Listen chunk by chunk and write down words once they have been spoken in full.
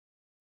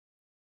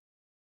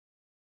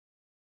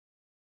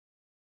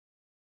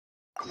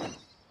Bet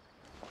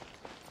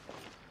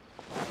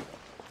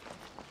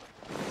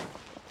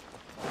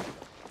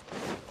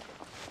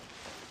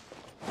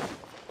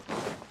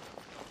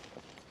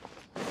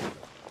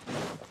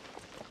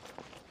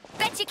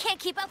you can't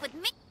keep up with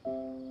me.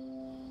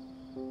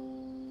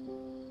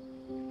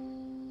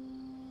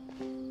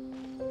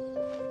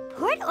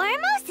 Port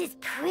Ormos is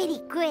pretty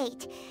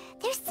great.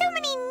 There's so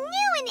many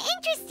new and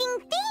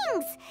interesting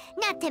things,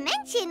 not to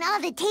mention all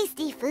the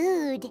tasty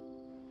food.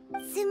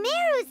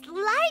 Sumeru's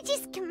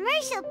largest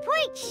commercial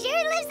port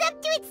sure lives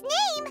up to its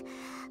name.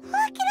 Look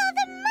at all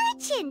the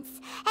merchants,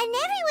 and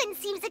everyone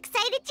seems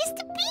excited just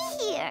to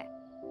be here.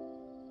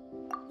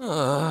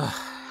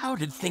 How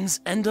did things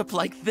end up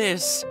like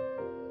this?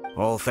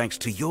 All thanks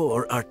to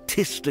your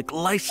artistic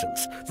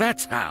license.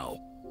 That's how.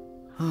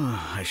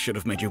 I should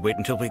have made you wait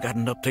until we got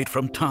an update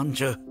from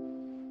Tanja.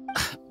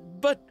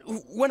 But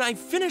when I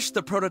finished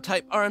the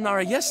prototype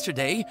Aranara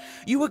yesterday,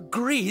 you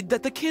agreed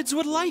that the kids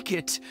would like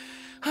it.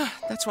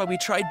 That's why we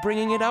tried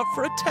bringing it out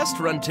for a test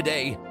run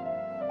today.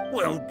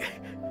 Well,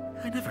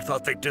 I never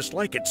thought they'd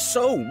dislike it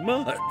so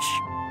much.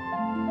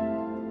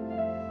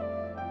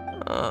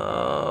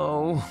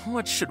 Oh,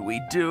 what should we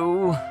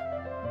do?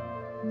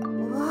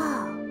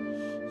 Whoa.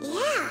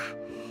 Yeah.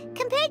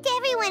 Compared to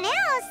everyone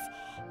else,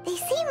 they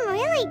seem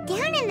really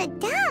down in the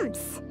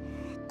dumps.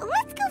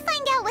 Let's go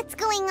find out what's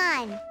going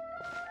on.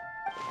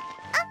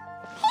 Oh,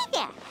 hey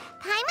there.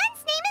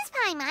 Paimon's name is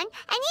Paimon, and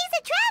he's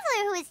a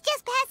traveler who is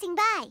just passing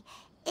by.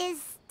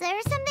 Is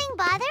there something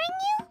bothering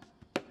you?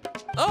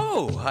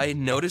 Oh, I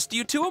noticed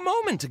you two a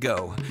moment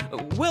ago.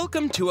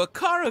 Welcome to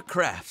Akara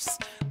Crafts,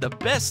 the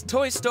best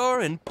toy store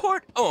in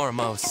Port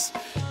Ormos.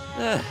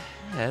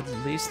 At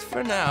least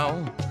for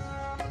now.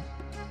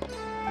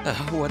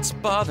 What's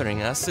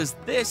bothering us is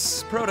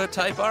this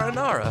prototype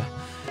Aranara.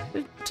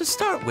 To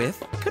start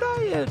with, could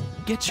I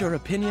get your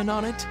opinion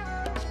on it?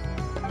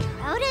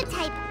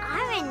 Prototype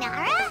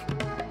Aranara?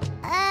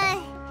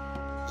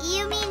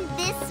 You mean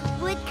this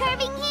wood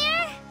carving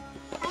here?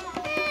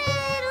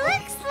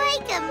 Looks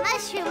like a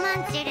mushroom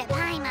monster to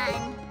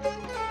Paimon.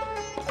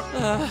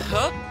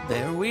 Oh,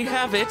 there we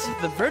have it.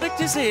 The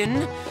verdict is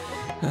in.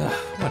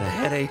 What a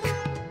headache.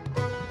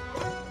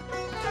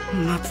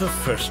 Not the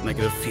first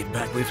negative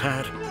feedback we've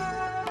had.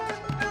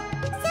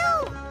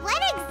 So,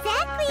 what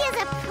exactly is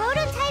a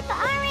prototype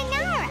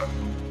Aranara?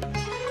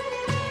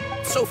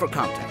 So for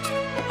context,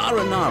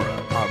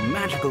 Aranara are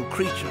magical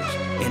creatures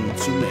in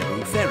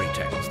Sumeru fairy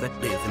tales that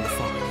live in the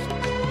forest.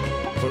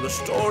 For the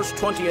store's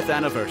 20th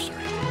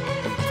anniversary,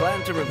 we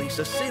plan to release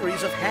a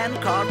series of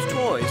hand-carved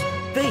toys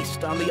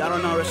based on the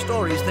Aranara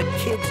stories that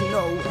kids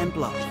know and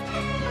love.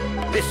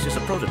 This is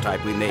a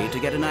prototype we made to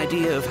get an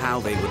idea of how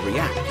they would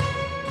react.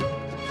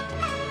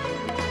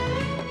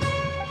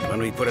 When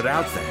we put it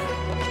out there,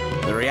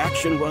 the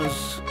reaction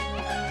was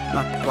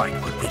not quite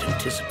what we'd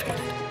anticipated.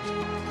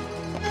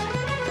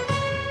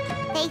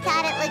 They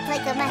thought it looked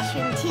like a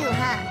mushroom too,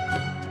 huh?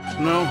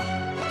 No,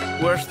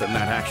 worse than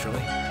that,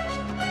 actually.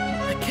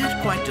 I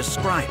can't quite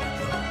describe it,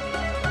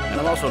 though. And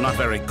I'm also not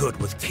very good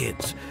with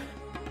kids.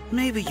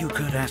 Maybe you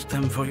could ask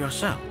them for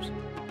yourselves.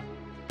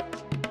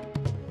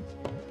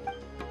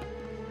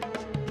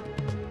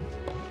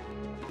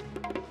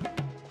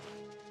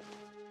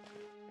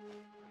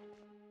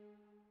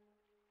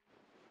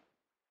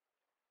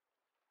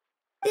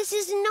 This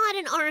is not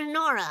an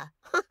Aranara.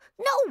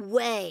 No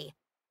way.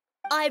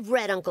 I've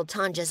read Uncle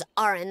Tanja's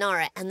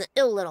Aranara and the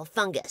Ill Little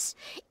Fungus.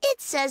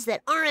 It says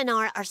that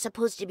Aranara are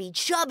supposed to be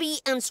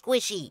chubby and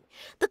squishy.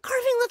 The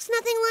carving looks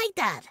nothing like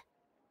that.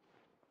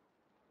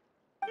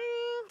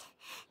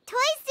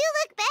 Toys do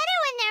look better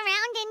when they're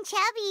round and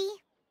chubby.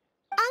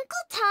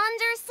 Uncle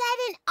Tonder said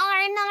in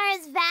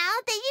Aranara's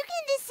vow that you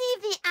can deceive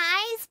the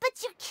eyes,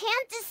 but you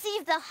can't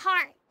deceive the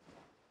heart.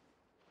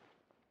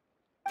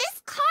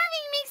 This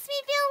carving makes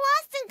me feel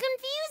lost and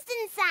confused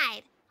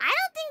inside. I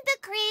don't think the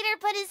creator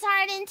put his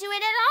heart into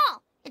it at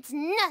all. It's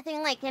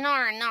nothing like an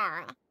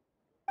Aranara.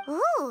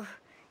 Ooh,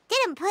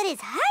 didn't put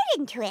his heart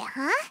into it,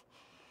 huh?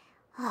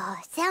 Oh,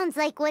 sounds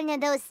like one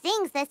of those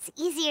things that's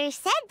easier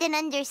said than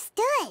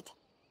understood.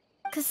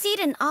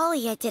 Cassid and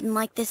Alia didn't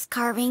like this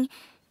carving,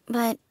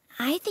 but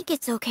I think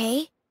it's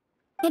okay.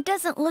 It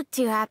doesn't look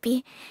too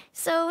happy,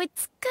 so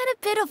it's kind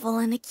of pitiful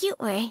in a cute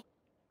way.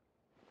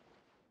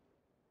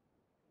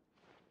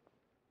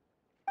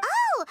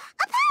 Oh,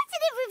 a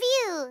positive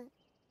review!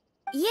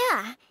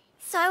 Yeah,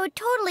 so I would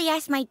totally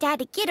ask my dad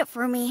to get it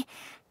for me,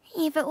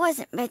 if it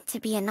wasn't meant to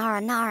be an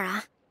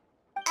Aranara.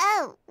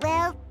 Oh,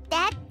 well,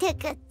 that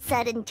took a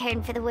sudden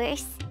turn for the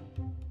worse.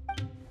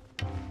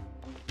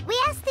 We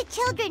asked the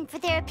children for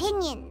their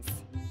opinions.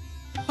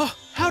 Oh,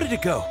 how did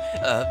it go?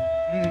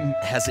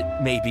 Has it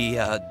maybe,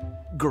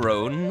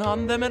 grown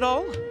on them at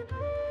all?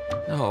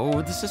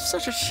 Oh, this is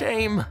such a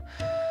shame.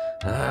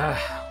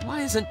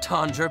 Why isn't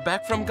Tondra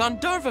back from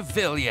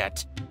Gandharvaville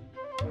yet?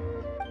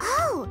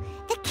 Oh,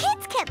 the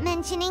kids kept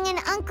mentioning an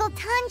Uncle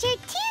Tondra,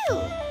 too.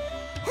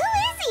 Who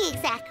is he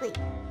exactly?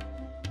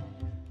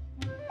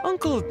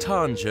 Uncle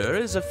Tanger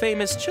is a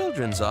famous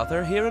children's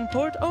author here in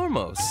Port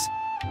Ormos.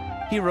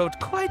 He wrote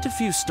quite a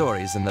few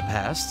stories in the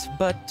past,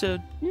 but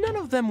none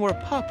of them were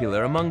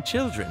popular among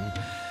children.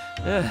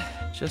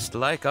 Just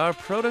like our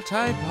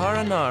prototype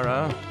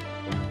Haranara.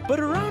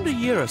 But around a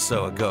year or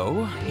so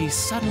ago, he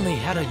suddenly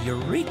had a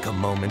eureka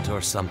moment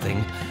or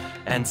something,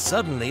 and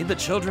suddenly the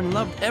children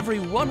loved every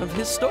one of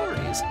his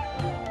stories.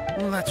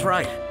 That's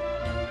right.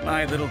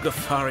 My little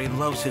Ghaffari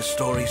loves his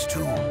stories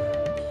too.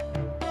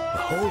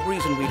 The whole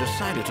reason we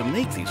decided to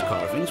make these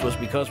carvings was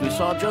because we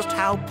saw just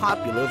how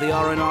popular the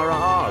Aranara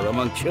are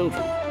among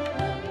children.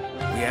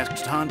 We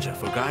asked Tanja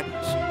for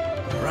guidance.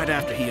 Right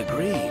after he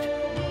agreed,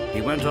 he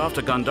went off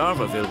to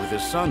Gandharvaville with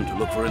his son to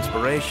look for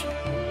inspiration.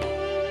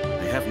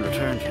 They haven't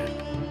returned yet.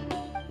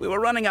 We were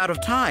running out of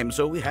time,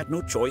 so we had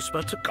no choice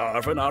but to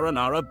carve an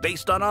Aranara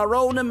based on our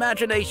own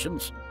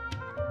imaginations.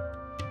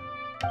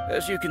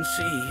 As you can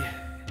see,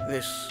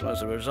 this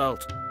was a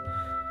result.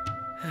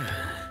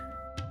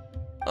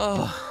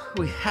 Oh,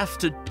 we have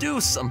to do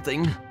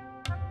something.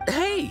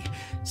 Hey,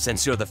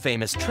 since you're the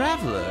famous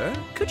traveler,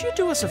 could you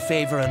do us a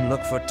favor and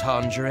look for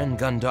Tanger in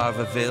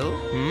Gandharvaville,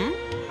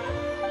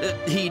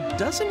 he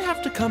doesn't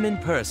have to come in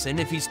person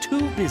if he's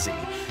too busy.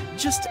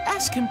 Just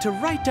ask him to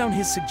write down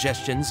his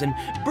suggestions and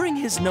bring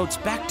his notes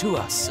back to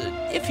us,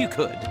 if you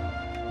could.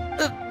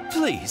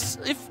 Please,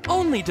 if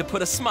only to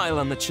put a smile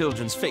on the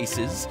children's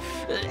faces.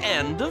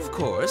 And, of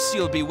course,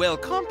 you'll be well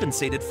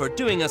compensated for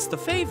doing us the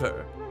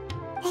favor.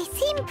 They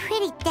seem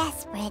pretty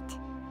desperate.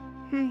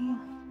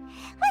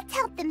 Let's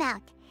help them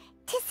out.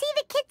 To see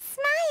the kids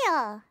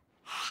smile.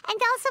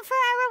 And also for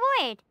our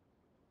reward.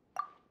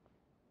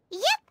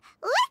 Yep,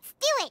 let's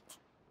do it!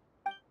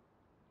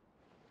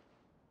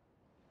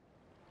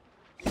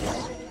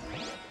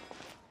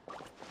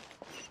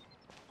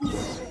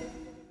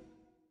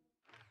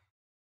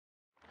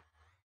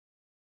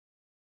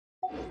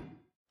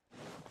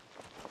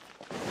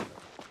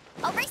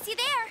 I'll race you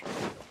there.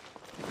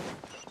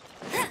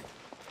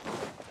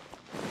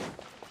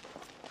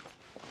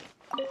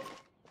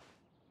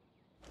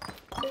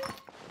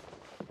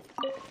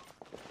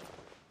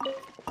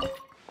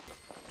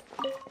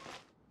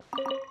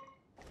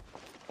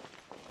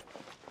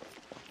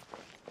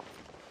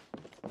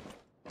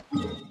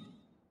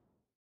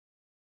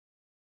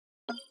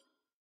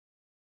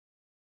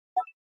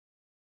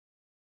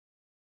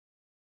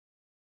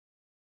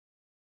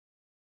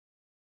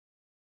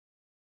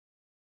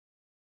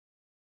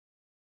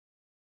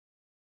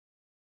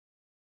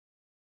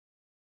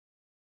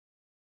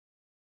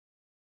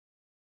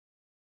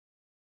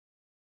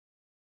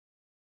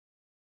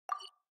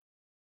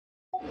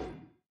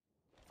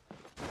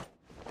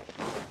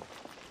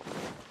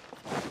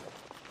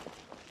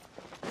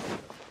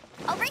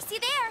 I'll race you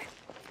there.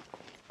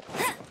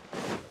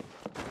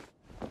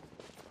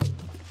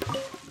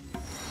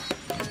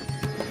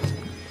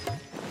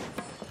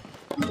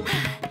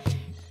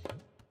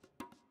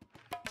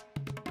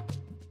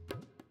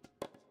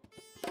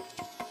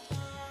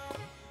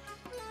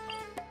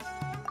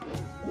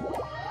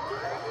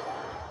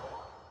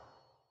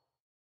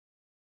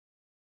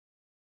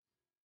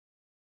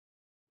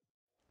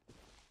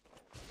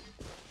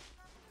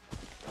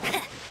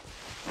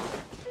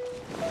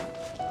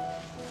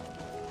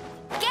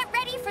 Get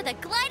ready for the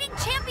gliding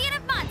champion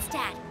of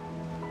Mondstadt.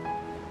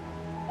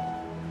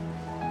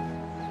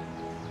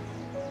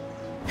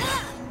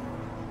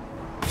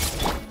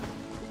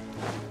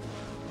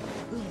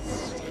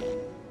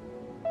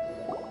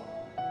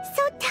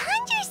 So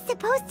Tanger's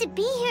supposed to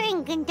be here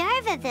in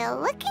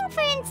Gandharvaville looking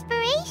for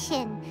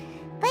inspiration.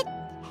 But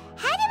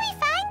how do we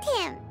find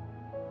him?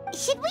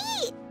 Should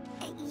we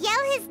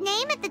yell his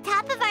name at the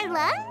top of our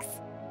lungs?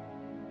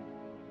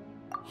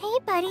 Hey,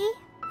 buddy.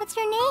 What's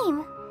your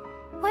name?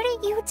 What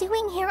are you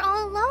doing here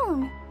all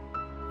alone?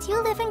 Do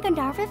you live in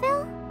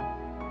Gandharvaville?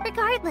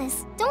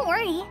 Regardless, don't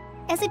worry.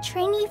 As a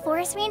trainee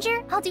forest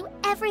ranger, I'll do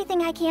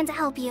everything I can to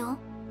help you.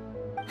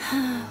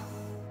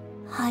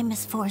 Hi,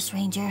 Miss Forest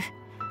Ranger.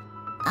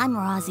 I'm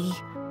Rozzy.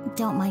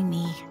 Don't mind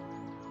me.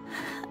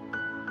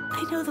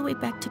 I know the way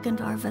back to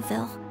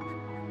Gandharvaville.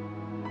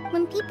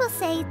 When people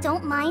say,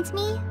 don't mind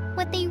me,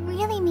 what they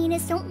really mean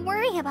is don't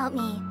worry about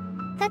me.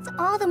 That's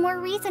all the more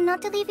reason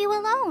not to leave you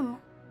alone.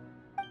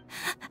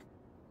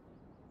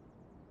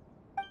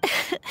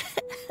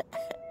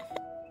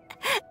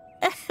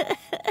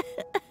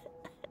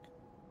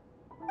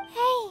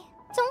 Hey,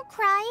 don't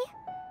cry.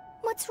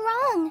 What's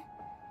wrong?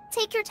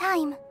 Take your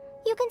time.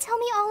 You can tell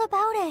me all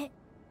about it.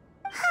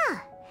 Huh,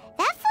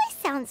 that voice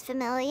sounds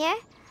familiar.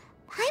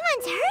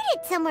 Paimon's heard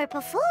it somewhere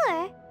before.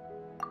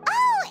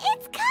 Oh,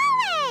 it's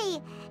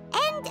Kale!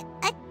 And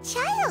a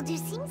child who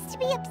seems to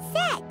be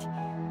upset.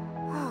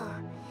 Oh,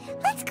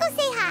 let's go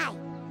say hi.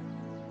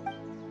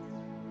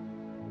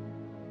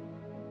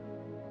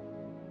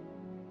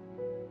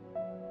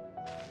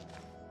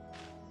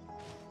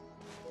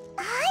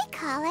 Hi,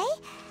 Kale.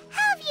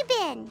 How have you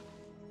been?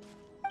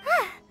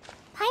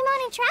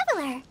 Paimon and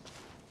Traveler.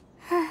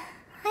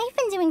 I've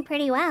been doing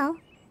pretty well.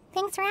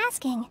 Thanks for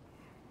asking.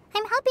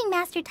 I'm helping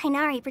Master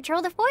Tainari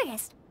patrol the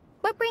forest.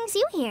 What brings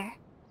you here?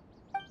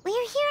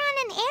 We're here on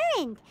an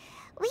errand.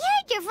 We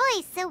heard your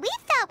voice, so we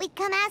thought we'd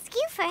come ask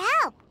you for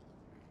help.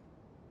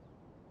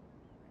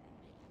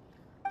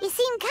 You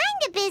seem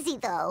kinda busy,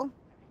 though.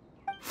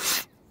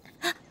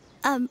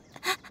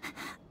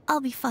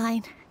 I'll be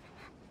fine.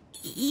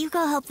 You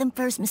go help them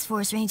first, Miss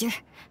Forest Ranger.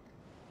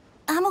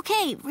 I'm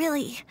okay,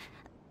 really.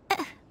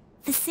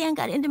 The sand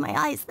got into my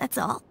eyes, that's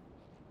all.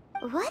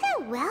 What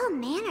a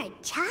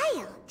well-mannered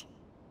child.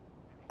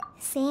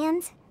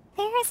 Sand?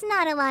 There is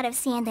not a lot of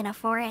sand in a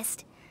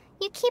forest.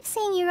 You keep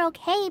saying you're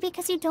okay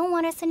because you don't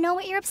want us to know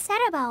what you're upset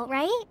about,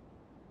 right?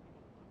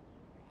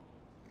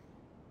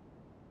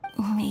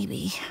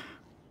 Maybe.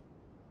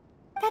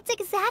 That's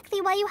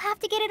exactly why you have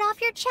to get it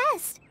off your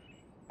chest.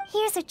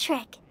 Here's a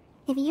trick.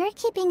 If you're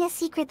keeping a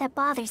secret that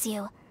bothers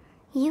you,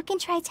 you can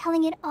try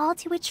telling it all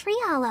to a tree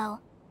hollow.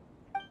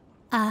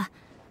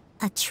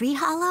 A tree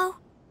hollow?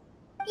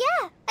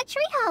 Yeah, a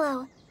tree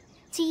hollow.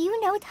 Do you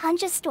know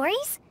Tanja's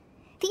stories?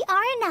 The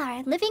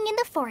Aranara living in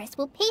the forest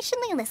will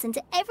patiently listen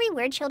to every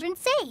word children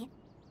say.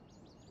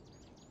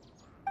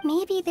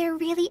 Maybe there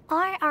really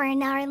are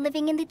Aranara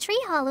living in the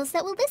tree hollows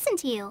that will listen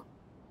to you.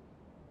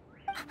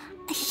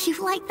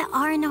 You like the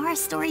R&R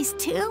stories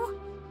too?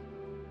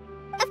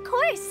 Of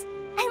course!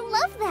 I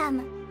love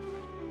them!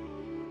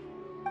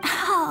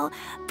 Oh,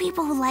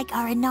 people who like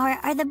R&R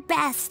are the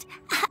best.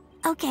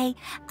 Okay,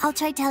 I'll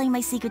try telling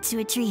my secrets to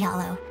a tree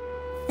hollow.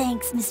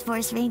 Thanks, Miss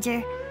Forest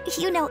Ranger.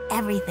 You know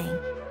everything.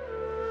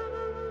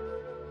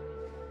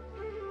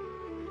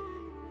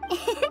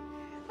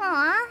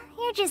 Aw,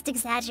 you're just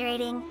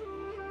exaggerating.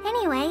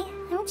 Anyway,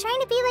 I'm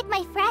trying to be like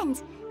my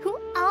friend, who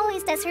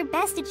always does her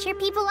best to cheer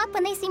people up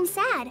when they seem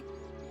sad.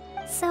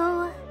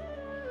 So,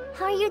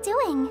 how are you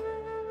doing?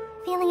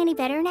 Feeling any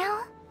better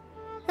now?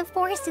 The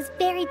forest is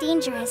very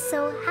dangerous,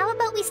 so how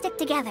about we stick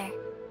together?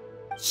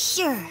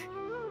 Sure.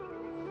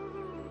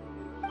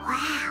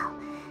 Wow,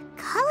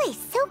 Cully's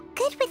so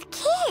good with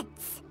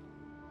kids.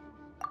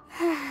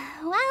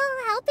 Well,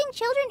 helping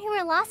children who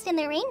are lost in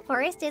the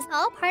rainforest is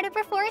all part of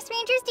a forest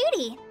ranger's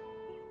duty.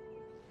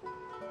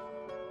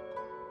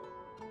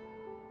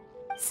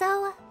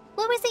 So,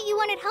 what was it you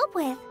wanted help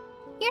with?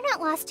 You're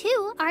not lost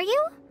too, are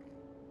you?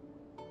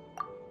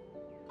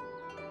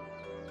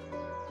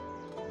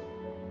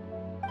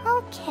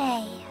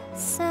 Okay,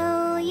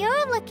 so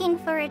you're looking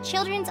for a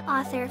children's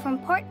author from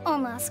Port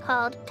Omos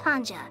called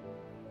Tanja.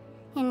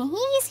 And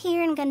he's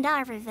here in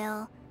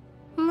Gandharvaville,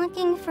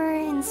 looking for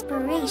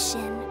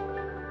inspiration.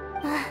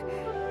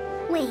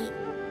 Wait,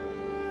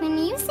 when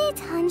you say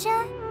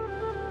Tanja,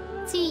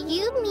 do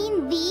you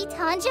mean the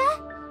Tanja?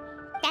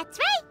 That's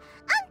right,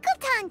 Uncle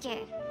Tanja.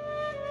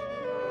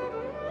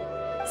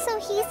 So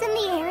he's in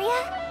the area,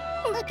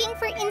 looking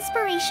for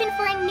inspiration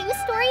for a new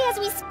story as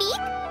we speak?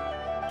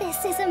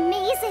 This is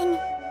amazing.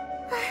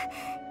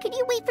 Could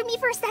you wait for me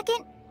for a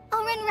second?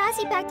 I'll run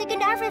Rosie back to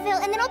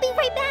Gandharvaville and then I'll be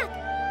right back.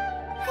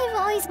 I've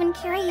always been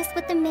curious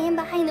what the man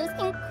behind those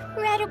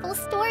incredible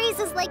stories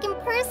is like in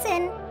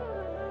person.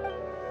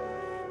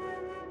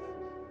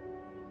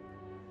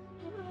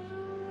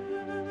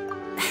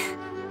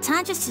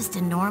 Tanja's just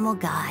a normal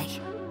guy.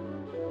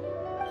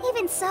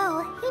 Even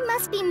so, he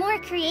must be more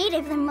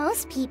creative than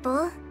most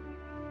people.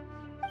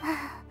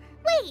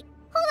 Wait,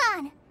 hold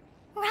on.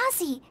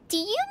 Rosie, do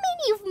you mean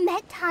you've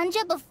met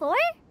Tanja before?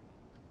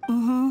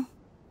 Mm-hmm.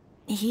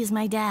 He's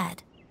my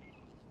dad.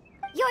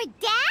 Your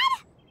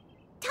dad?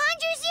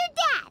 Tanja's your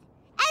dad?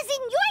 As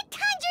in you're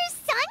Tanja's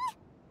son?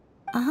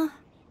 Uh-huh.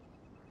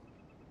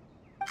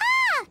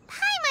 Ah,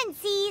 Paimon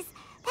sees.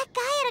 That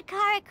guy at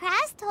Akara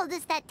Crafts told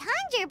us that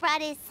Tanja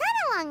brought his son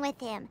along with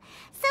him.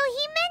 So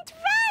he meant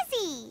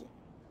Rosie.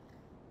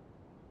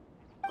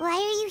 Why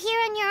are you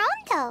here on your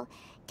own, though?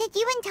 Did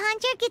you and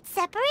Tanja get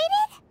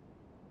separated?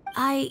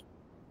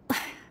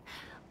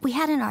 We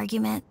had an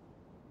argument.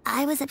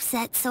 I was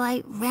upset, so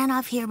I ran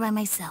off here by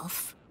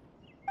myself.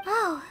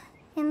 Oh,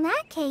 in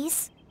that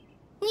case,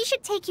 we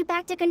should take you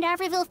back to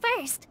Gandharvaville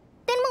first.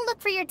 Then we'll look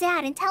for your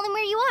dad and tell him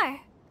where you are.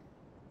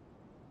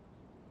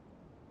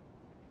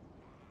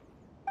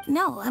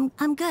 No,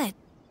 I'm good.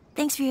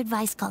 Thanks for your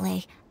advice,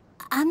 Kale.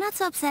 I'm not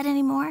so upset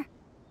anymore.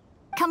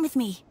 Come with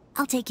me.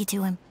 I'll take you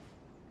to him.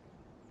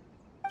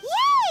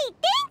 Yay!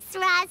 Thanks,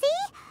 Rosie!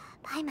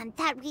 Paimon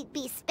thought we'd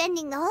be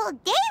spending the whole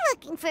day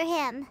looking for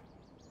him.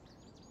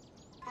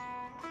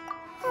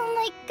 Oh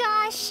my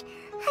gosh!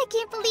 I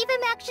can't believe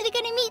I'm actually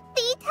gonna meet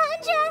the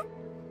Tanja!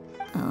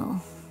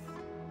 Oh.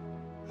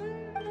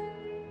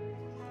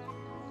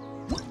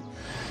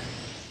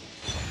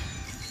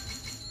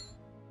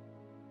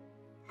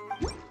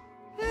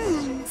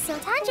 So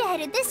Tanja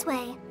headed this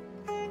way.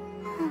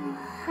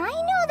 I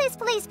know this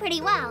place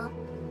pretty well.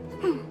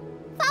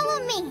 Follow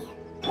me.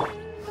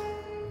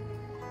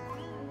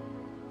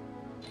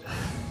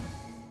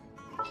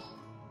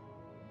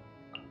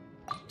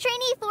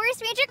 Trainee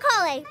Forest Ranger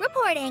Kale,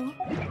 reporting.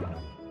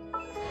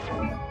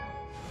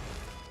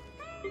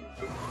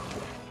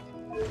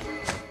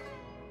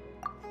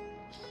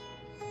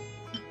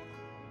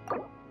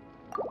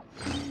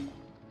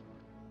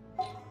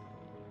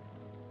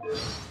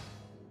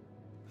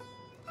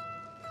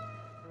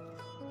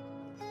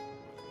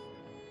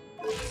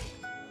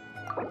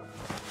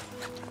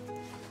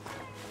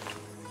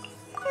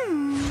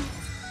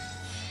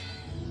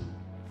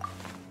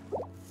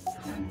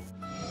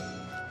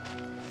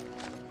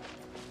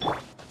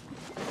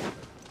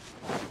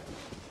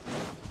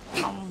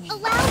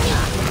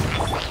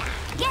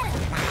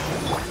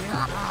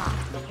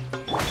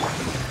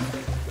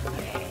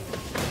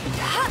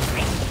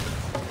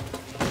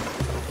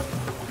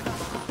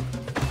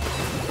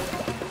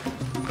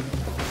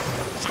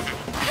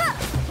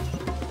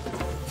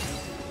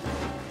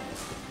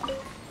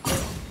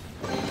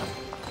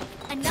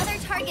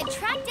 Target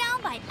tracked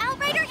down by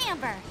Outrider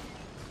Amber.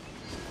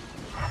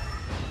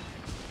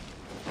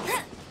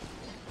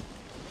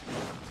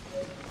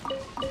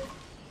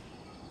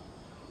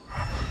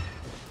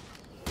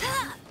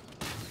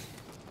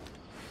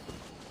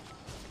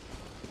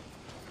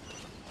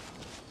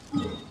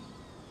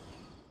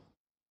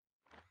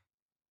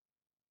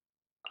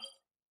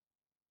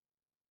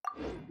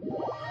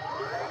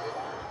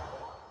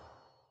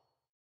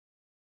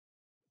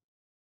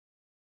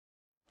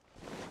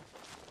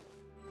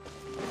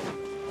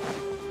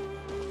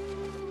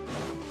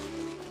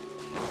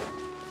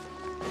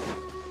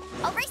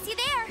 I'll race you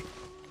there.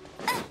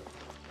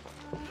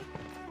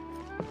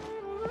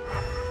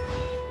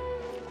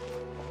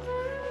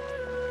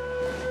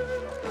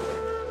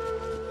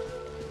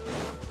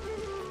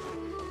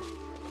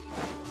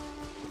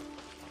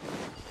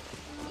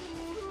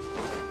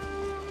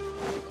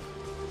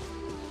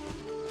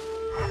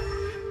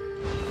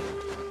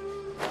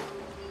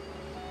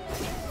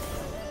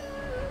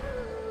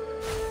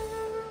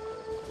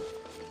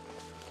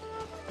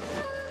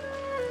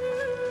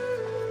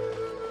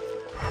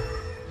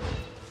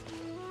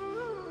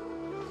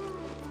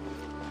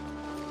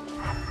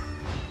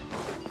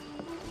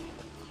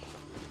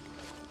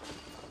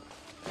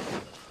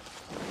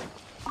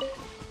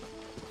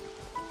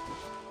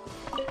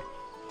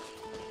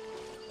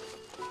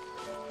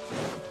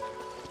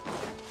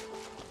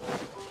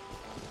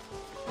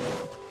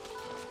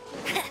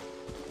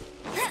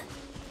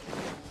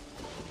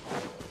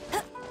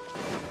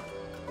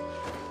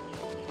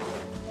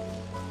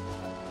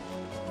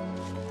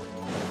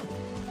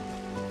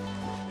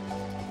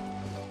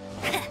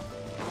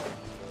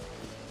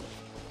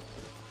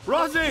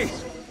 Rosie!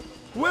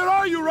 Where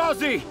are you,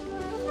 Rosie?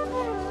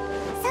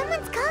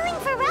 Someone's calling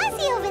for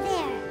Rosie over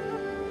there.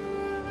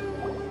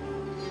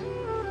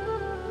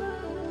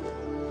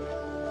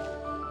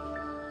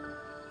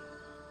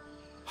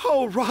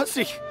 Oh,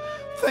 Rosie!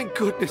 Thank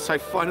goodness I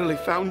finally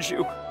found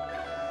you.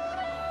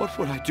 What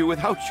would I do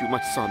without you,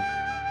 my son?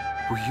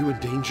 Were you in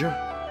danger?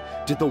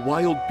 Did the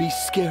wild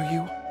beasts scare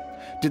you?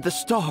 Did the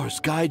stars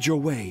guide your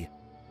way?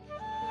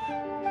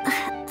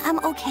 I'm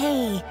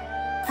okay.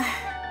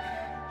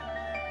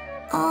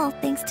 All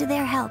thanks to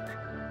their help.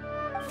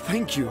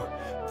 Thank you.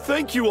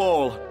 Thank you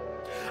all.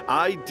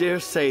 I dare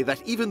say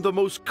that even the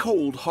most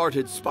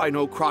cold-hearted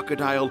Spino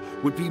crocodile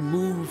would be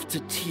moved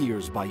to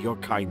tears by your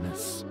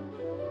kindness.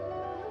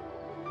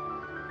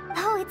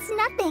 Oh, it's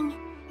nothing.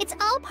 It's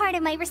all part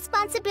of my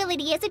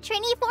responsibility as a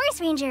trainee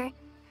forest ranger.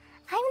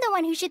 I'm the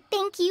one who should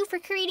thank you for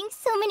creating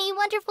so many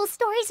wonderful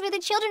stories for the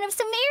children of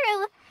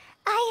Sumeru.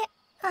 I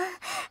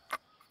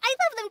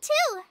love them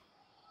too.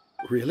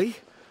 Really?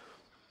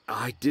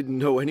 I didn't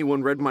know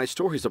anyone read my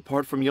stories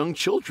apart from young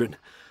children.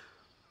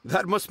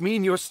 That must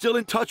mean you're still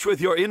in touch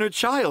with your inner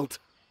child.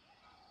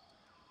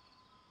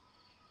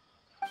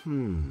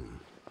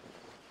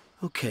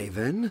 Okay,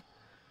 then.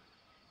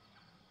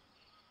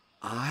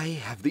 I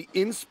have the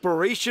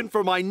inspiration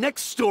for my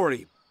next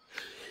story.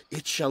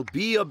 It shall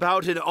be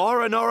about an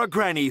Aranara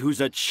granny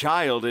who's a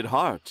child at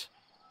heart.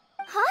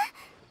 Huh?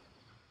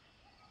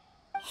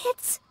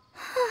 It's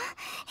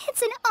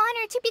an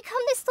honor to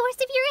become the source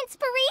of your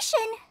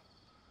inspiration.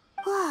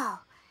 Whoa.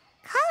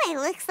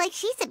 Kale looks like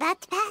she's about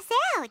to pass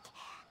out.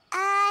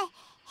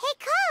 Hey,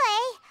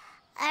 Kale,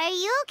 are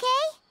you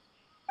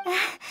okay?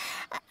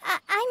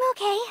 I'm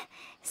okay.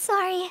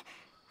 Sorry.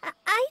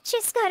 I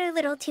just got a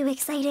little too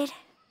excited.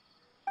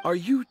 Are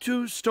you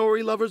two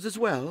story lovers as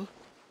well?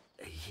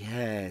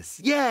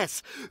 Yes.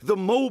 The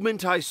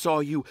moment I saw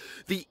you,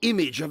 the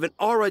image of an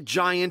Aura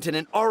giant and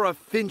an Aura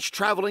finch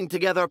traveling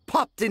together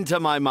popped into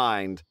my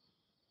mind.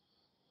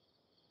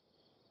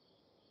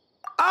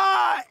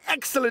 Ah,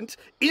 excellent!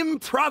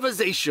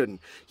 Improvisation!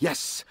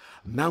 Yes,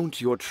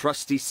 mount your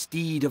trusty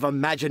steed of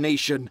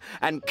imagination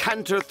and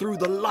canter through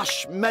the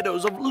lush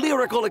meadows of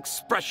lyrical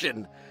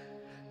expression.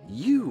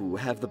 You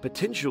have the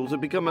potential to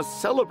become a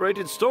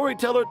celebrated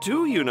storyteller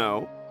too, you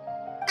know.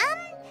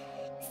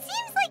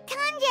 Seems like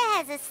Tanja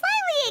has a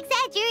slightly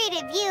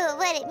exaggerated view of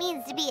what it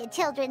means to be a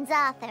children's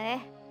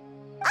author.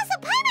 Also,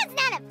 Paimon's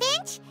not a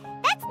finch.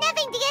 That's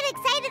nothing to get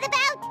excited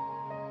about.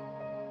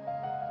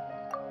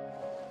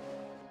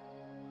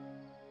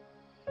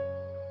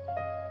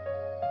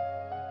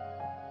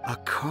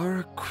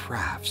 Akara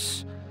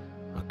Crafts.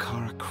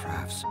 Akara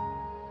Crafts.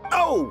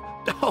 Oh,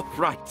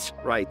 right.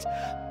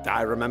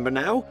 I remember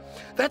now.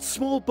 That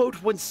small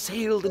boat once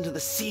sailed into the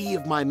sea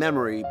of my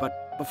memory,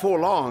 but before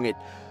long it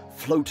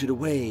floated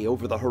away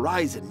over the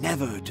horizon,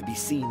 never to be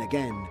seen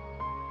again.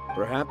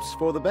 Perhaps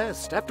for the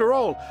best. After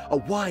all, a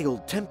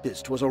wild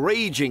tempest was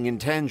a-raging in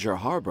Tangier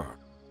Harbor.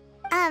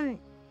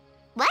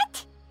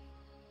 What?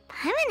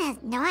 Paimon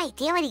has no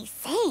idea what he's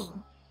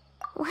saying.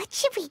 What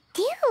should we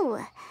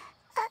do?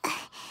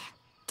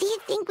 Do you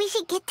think we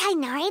should get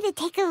Tainari to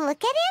take a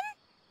look at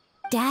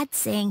him? Dad's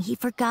saying he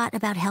forgot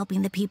about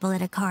helping the people at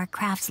Akara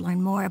Crafts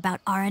learn more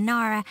about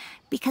Aranara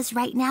because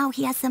right now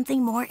he has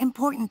something more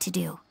important to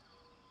do.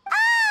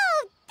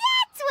 Oh,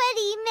 that's what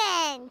he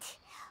meant!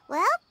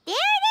 Well, there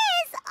it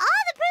is!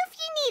 All the proof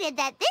you needed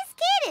that this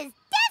kid is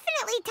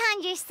definitely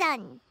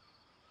Tanger-san.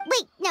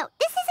 Wait, no,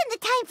 this isn't the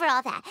time for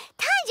all that.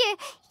 Tanger,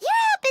 your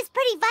help is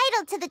pretty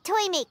vital to the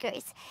toy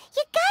makers.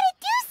 You gotta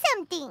do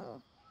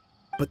something.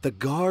 But the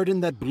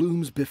garden that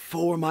blooms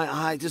before my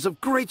eyes is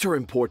of greater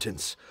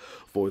importance,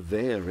 for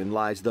therein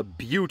lies the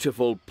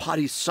beautiful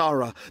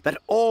Parisara that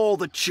all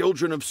the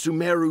children of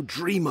Sumeru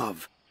dream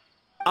of.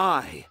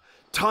 I,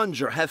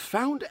 Tanger, have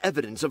found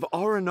evidence of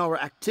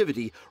Aranara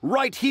activity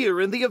right here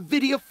in the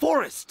Avidia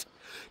forest,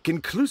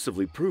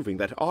 conclusively proving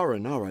that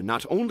Aranara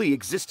not only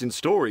exist in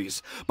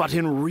stories, but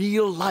in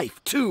real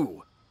life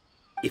too.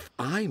 If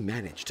I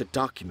manage to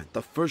document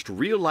the first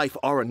real-life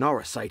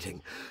Aranara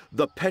sighting,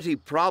 the petty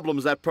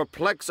problems that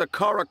perplex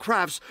Akara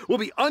Crafts will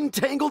be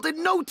untangled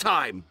in no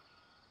time.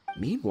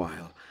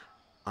 Meanwhile,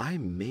 I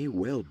may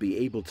well be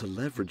able to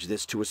leverage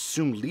this to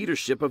assume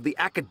leadership of the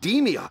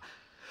academia.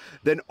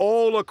 Then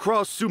all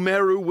across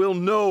Sumeru will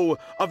know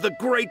of the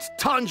great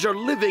Tanger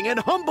living in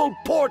humble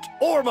Port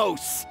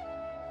Ormos.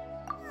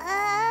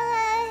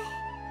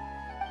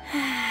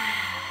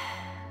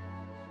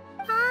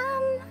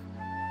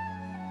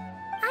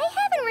 I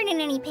haven't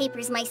written any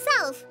papers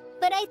myself,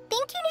 but I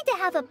think you need to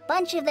have a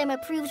bunch of them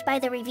approved by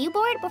the review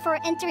board before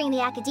entering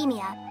the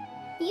academia.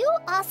 You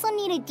also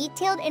need a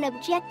detailed and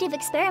objective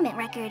experiment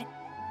record.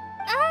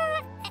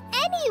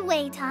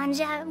 Anyway,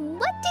 Tanja,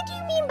 what did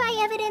you mean by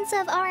evidence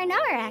of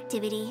R&R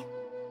activity?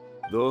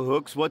 The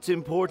hook's what's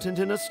important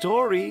in a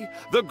story.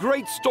 The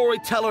great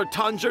storyteller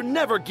Tanger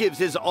never gives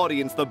his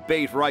audience the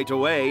bait right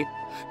away.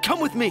 Come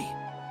with me.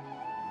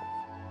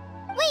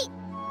 Wait,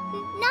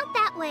 not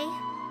that way.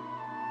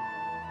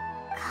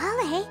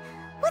 Kale,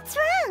 what's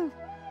wrong?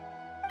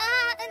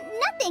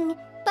 Nothing.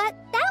 But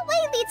that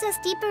way leads us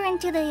deeper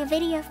into the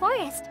Avidia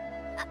forest.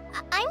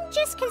 I'm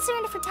just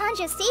concerned for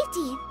Tanja's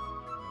safety.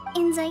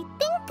 And I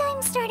think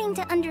I'm starting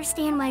to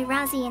understand why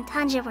Razi and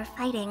Tanja were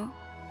fighting.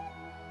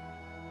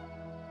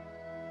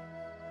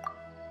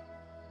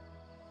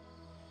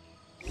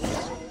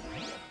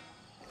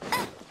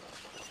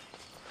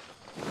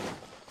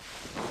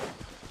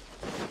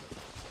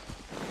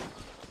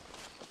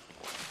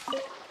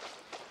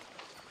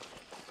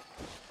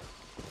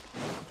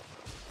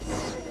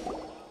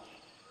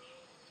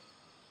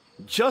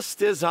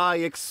 Just as I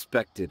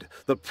expected,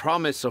 the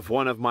promise of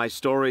one of my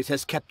stories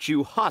has kept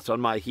you hot on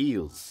my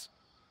heels.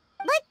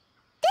 But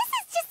this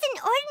is just an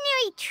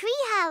ordinary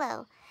tree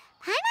hollow.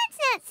 Paimon's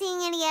not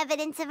seeing any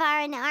evidence of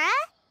Aranara.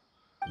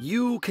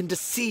 You can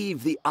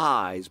deceive the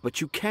eyes, but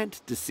you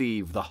can't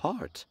deceive the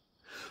heart.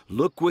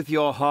 Look with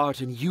your heart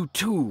and you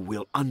too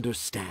will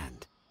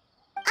understand.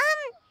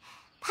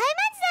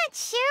 Paimon's not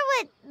sure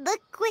what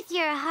look with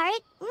your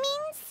heart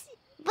means,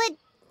 but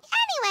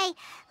anyway,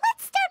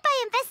 let's start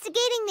by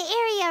investigating the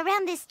area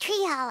around this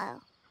tree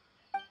hollow.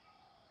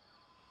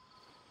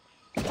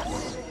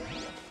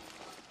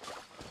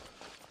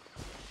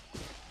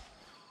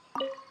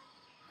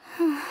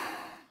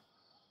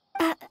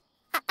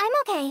 I'm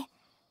okay.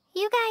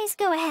 You guys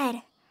go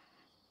ahead.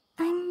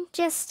 I'm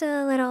just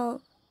a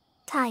little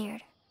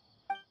tired.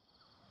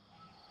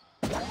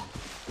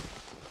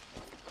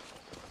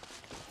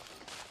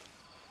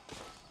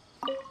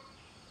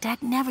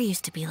 Dad never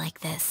used to be like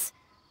this.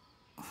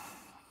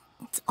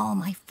 It's all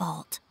my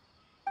fault.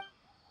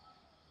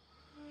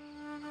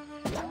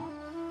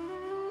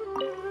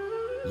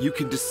 You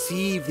can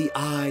deceive the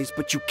eyes,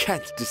 but you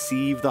can't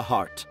deceive the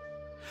heart.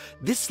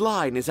 This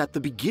line is at the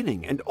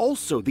beginning and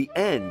also the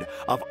end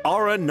of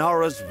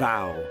Aranara's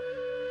vow.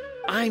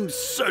 I'm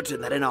certain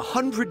that in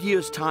 100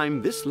 years'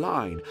 time, this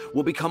line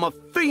will become a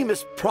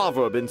famous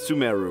proverb in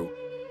Sumeru.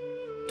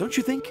 Don't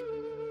you think?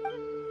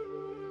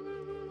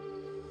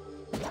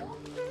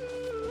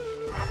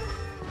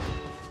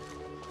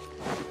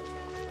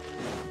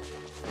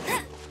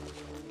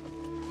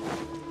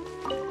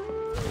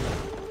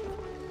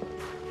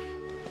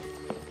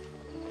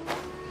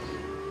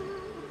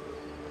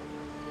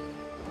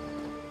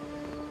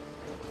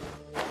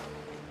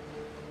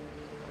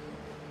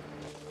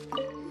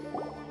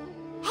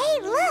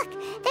 Hey, look!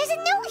 There's a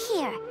note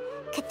here!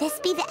 Could this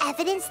be the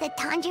evidence that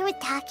Tanger was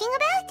talking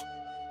about?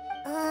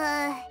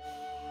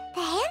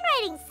 The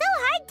handwriting's so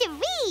hard to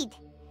read!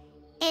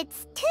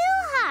 It's too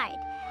hard.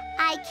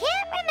 I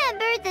can't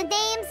remember the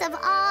names of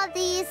all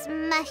these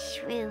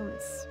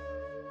mushrooms.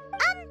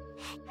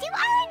 Do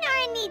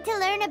Aranara need to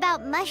learn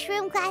about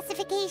mushroom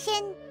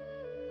classification?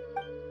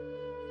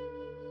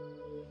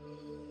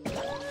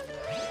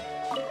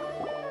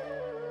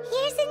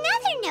 Here's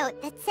another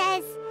note that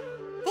says,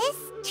 "This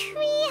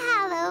tree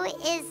hollow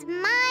is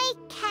my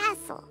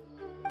castle."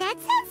 That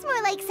sounds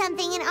more like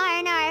something an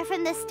R&R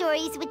from the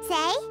stories would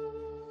say.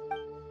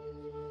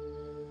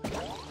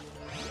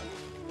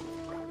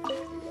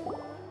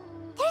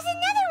 There's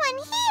another one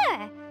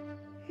here!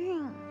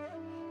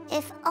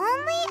 If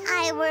only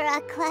I were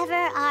a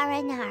clever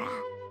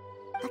Aranara.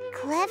 A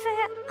clever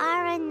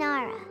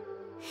Aranara.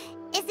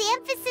 Is the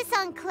emphasis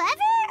on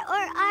clever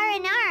or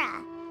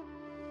Aranara?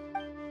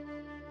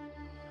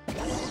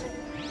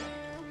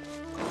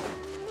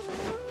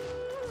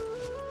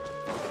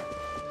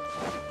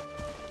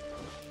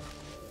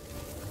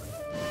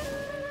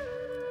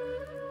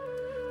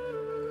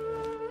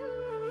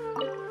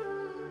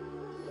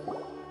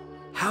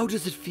 How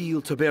does it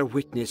feel to bear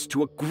witness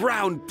to a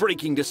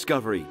groundbreaking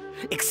discovery?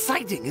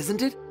 Exciting,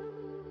 isn't it?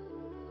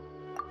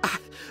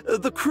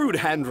 The crude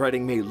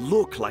handwriting may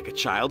look like a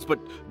child's, but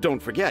don't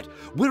forget,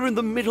 we're in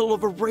the middle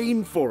of a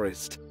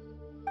rainforest.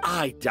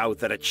 I doubt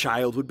that a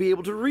child would be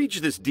able to reach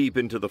this deep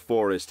into the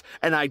forest,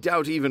 and I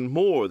doubt even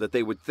more that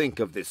they would think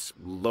of this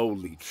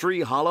lowly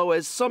tree hollow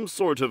as some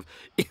sort of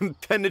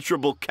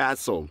impenetrable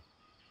castle.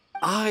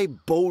 I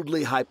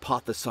boldly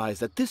hypothesize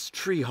that this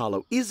tree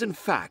hollow is in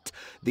fact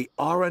the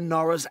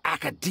Aranara's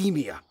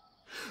academia.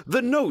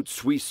 The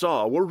notes we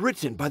saw were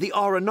written by the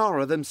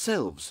Aranara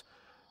themselves.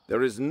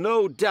 There is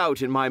no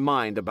doubt in my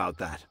mind about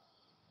that.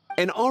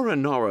 An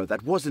Aranara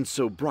that wasn't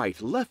so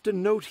bright left a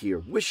note here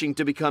wishing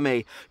to become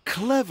a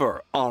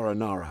clever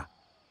Aranara.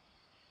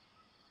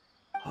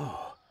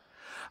 Oh,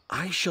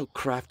 I shall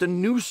craft a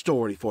new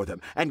story for them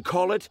and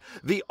call it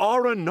The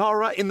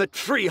Aranara in the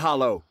Tree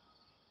Hollow.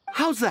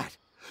 How's that?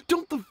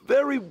 Don't the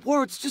very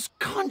words just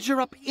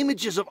conjure up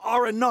images of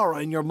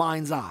Aranara in your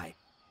mind's eye?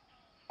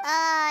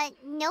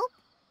 Nope.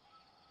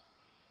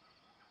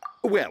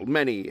 Well,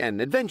 many an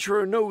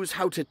adventurer knows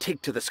how to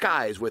take to the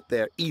skies with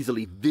their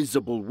easily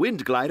visible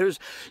wind gliders,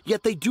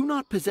 yet they do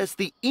not possess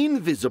the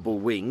invisible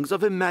wings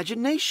of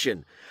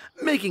imagination,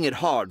 making it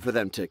hard for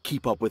them to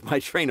keep up with my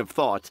train of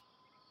thought.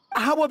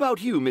 How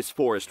about you, Miss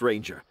Forest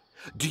Ranger?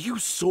 Do you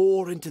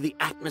soar into the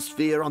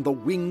atmosphere on the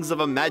wings of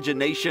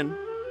imagination?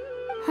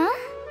 Huh?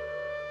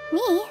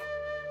 Me?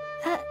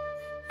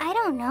 I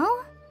don't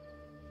know.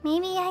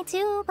 Maybe I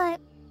do, but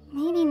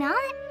maybe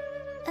not.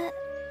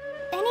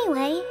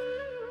 Anyway,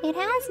 it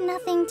has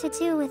nothing to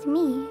do with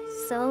me,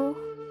 so...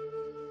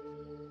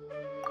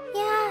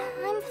 Yeah,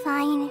 I'm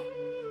fine.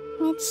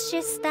 It's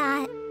just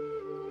that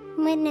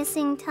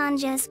witnessing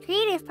Tanja's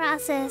creative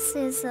process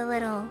is a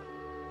little...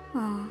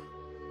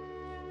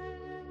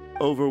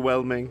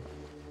 Overwhelming.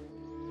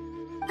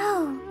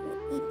 Oh,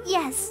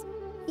 yes.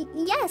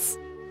 Yes,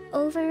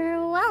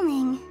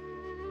 overwhelming.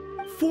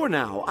 For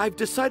now, I've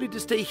decided to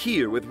stay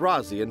here with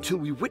Razi until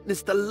we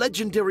witness the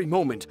legendary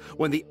moment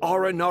when the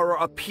Aranara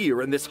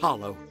appear in this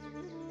hollow.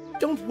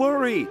 Don't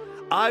worry,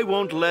 I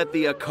won't let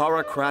the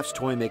Akara Crafts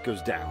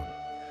toymakers down.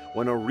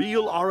 When a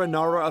real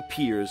Aranara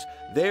appears,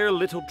 their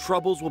little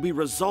troubles will be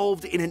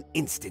resolved in an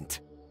instant.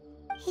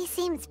 He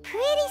seems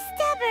pretty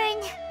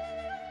stubborn.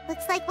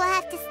 Looks like we'll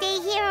have to stay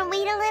here and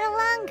wait a little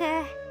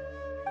longer.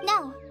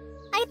 No,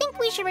 I think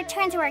we should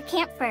return to our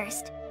camp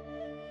first.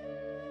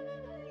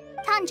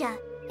 Tanja,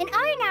 in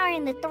Aranara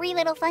and the Three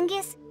Little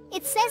Fungus,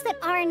 it says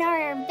that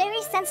Aranara are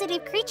very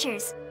sensitive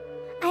creatures.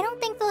 I don't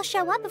think they'll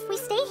show up if we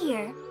stay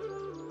here.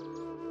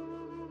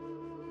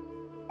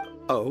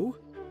 Oh?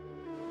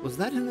 Was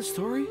that in the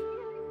story?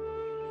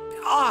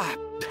 Ah,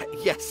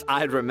 yes,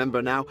 I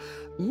remember now.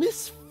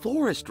 Miss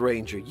Forest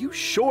Ranger, you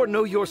sure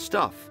know your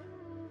stuff.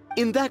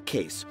 In that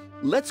case,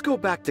 let's go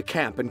back to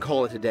camp and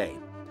call it a day.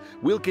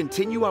 We'll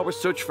continue our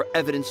search for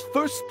evidence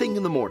first thing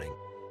in the morning.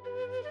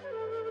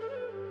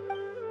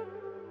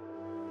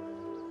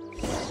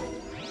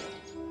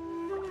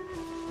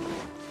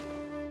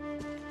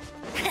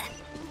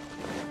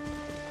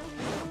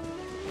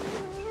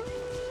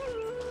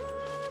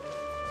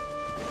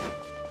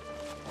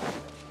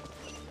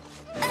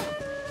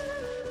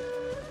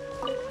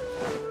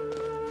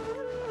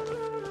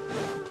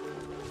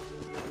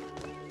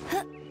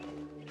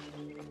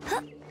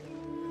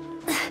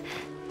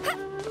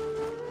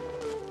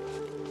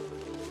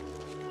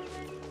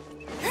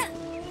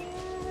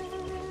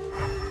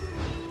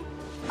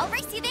 I'll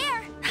race you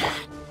there.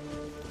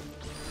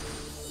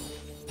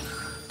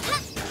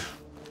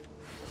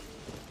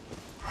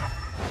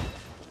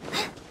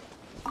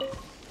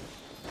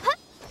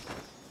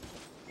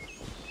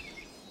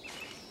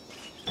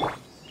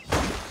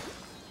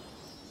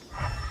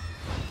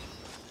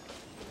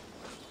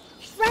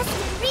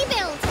 Rest,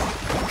 rebuild!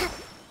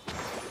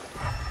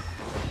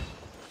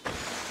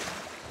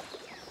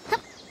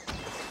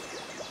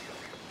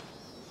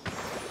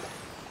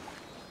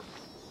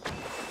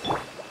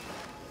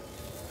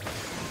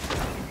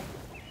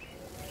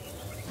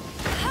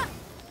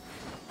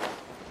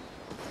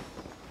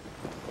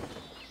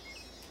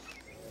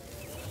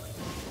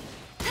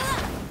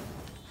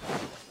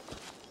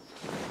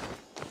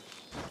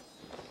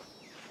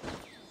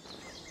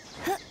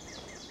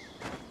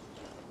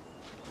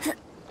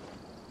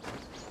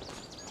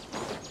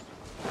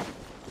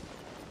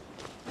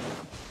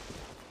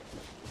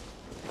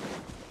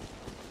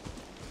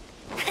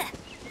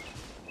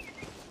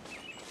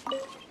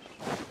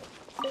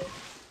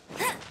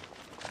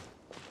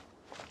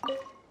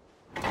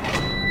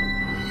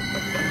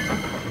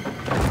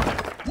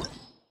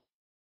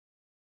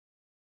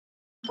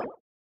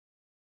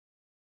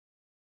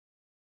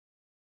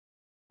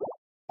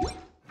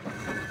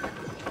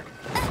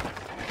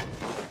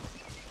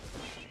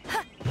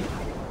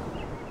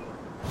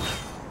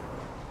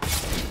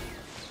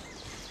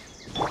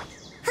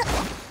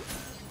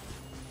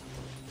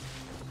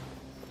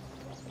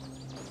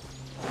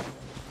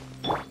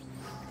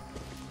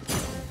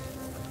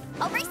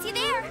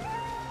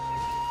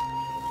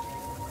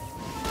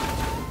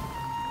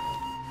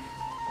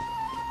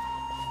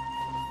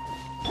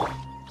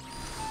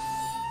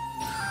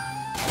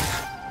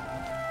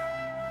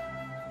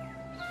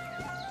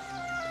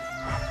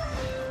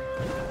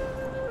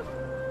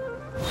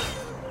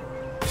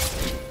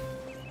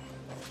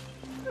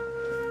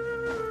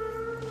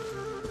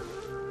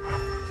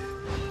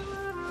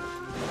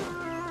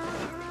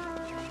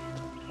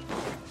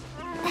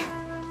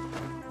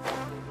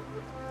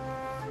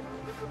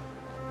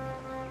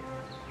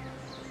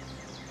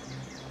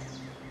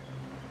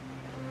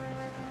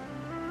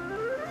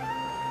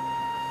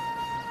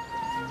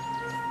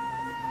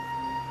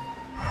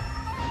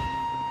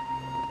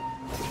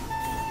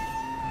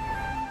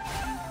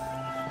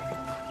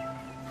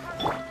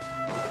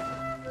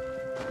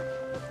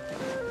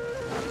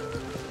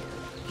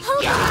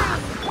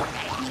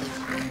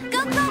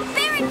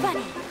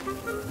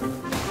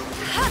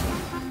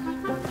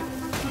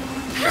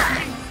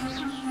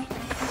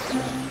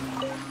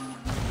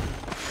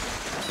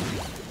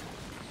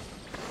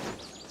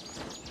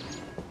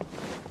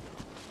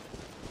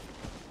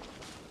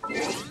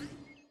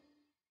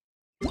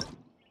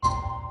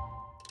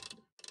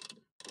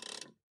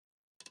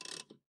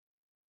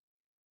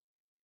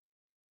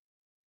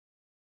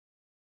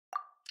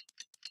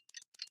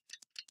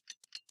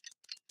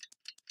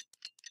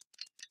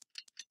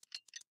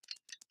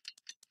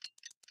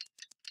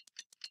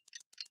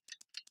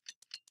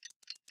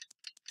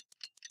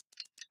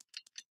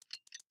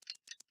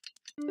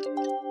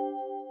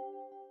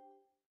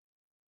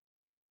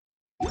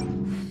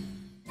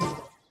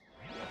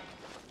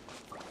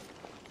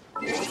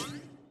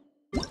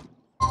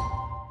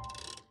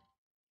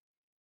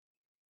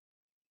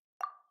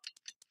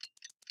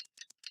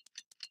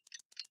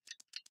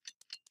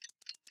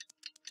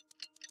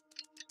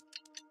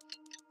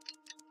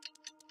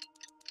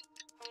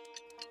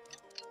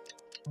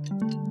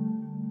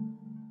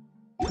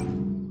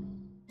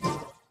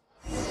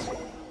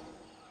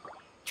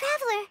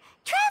 Traveler!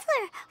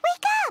 Traveler!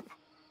 Wake up!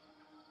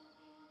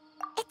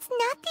 It's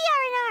not the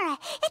Aranara.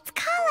 It's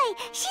Kale.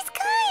 She's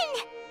gone!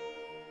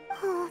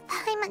 Oh,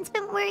 Paimon's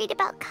been worried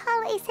about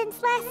Kale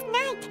since last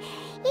night.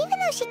 Even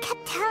though she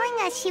kept telling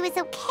us she was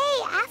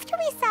okay after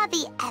we saw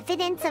the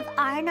evidence of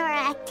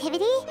Aranara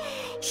activity,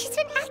 she's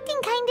been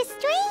acting kinda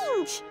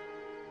strange.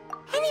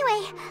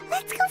 Anyway,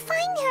 let's go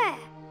find her.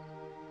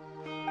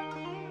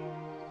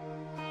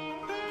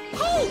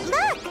 Hey,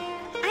 look!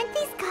 Aren't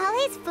these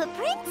Kale's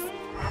footprints?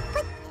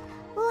 But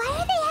why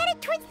are they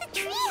headed towards the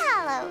tree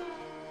hollow?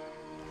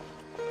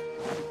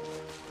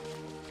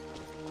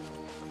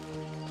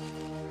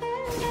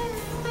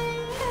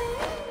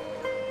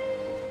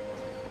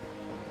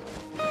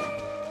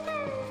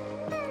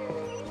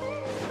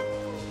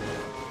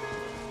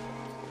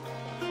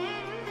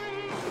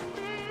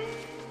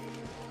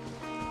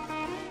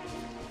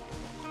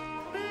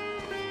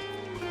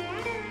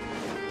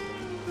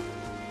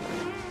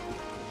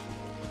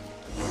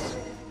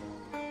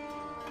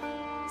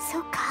 So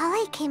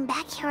Kale came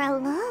back here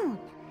alone.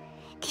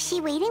 Is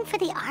she waiting for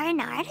the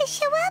Aranara to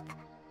show up?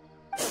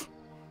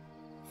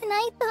 And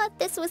I thought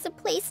this was a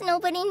place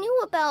nobody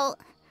knew about.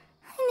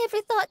 I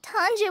never thought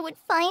Tanja would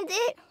find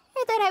it,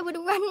 or that I would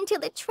run into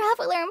the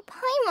Traveler and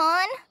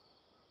Paimon.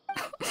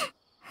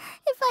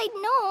 If I'd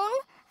known,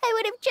 I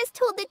would have just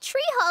told the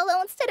tree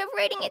hollow instead of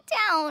writing it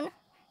down.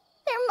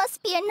 There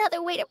must be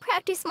another way to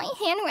practice my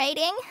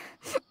handwriting.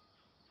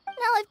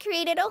 Now I've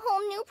created a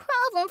whole new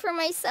problem for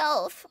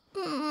myself.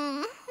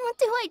 What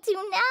do I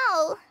do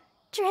now?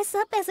 Dress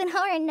up as an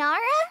Aranara?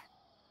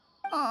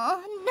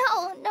 Oh,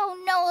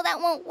 no, that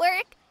won't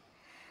work.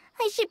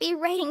 I should be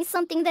writing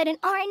something that an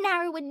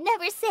Aranara would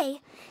never say,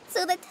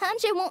 so that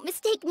Tanja won't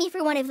mistake me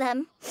for one of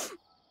them.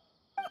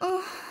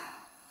 But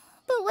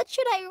what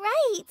should I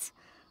write?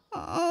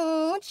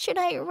 What should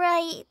I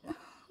write?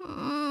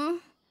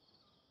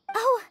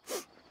 Oh,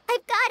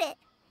 I've got it!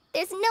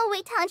 There's no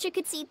way Tanja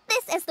could see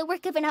this as the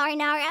work of an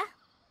Aranara.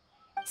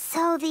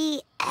 So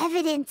the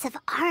evidence of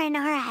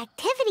Aranara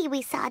activity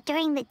we saw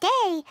during the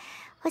day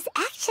was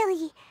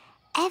actually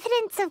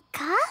evidence of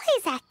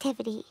Kale's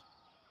activity.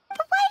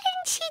 But why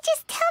didn't she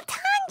just tell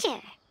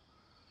Tanja?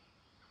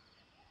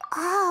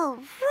 Oh,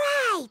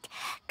 right.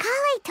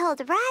 Kale told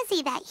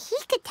Razi that he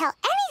could tell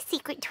any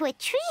secret to a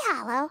tree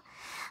hollow.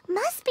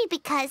 Must be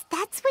because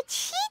that's what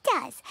she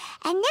does.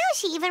 And now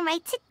she even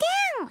writes it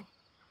down.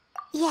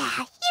 Yeah,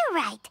 you're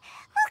right.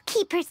 We'll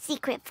keep her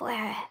secret for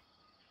her.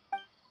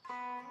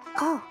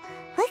 Oh,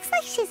 looks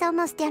like she's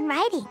almost done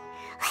writing.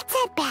 Let's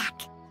head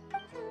back.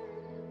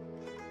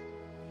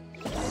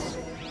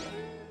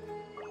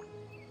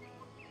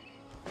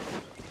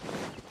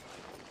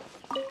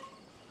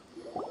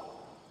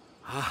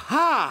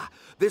 Aha!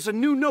 There's a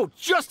new note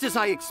just as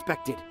I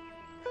expected.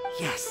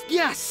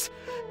 Yes!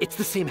 It's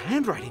the same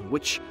handwriting,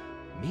 which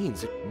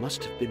means it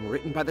must have been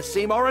written by the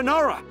same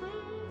Aranara.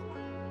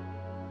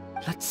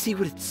 Let's see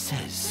what it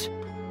says.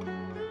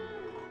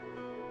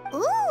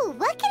 Ooh,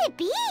 what could it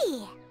be?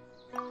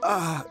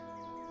 I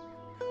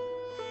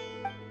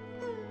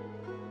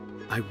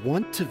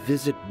want to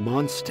visit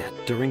Mondstadt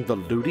during the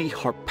Ludi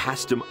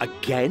Harpastum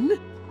again?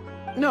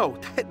 No,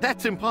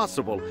 that's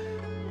impossible.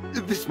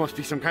 This must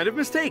be some kind of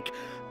mistake.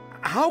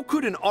 How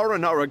could an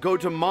Aranara go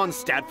to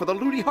Mondstadt for the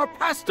Ludi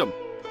Harpastum?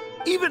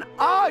 Even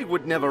I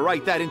would never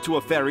write that into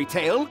a fairy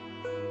tale.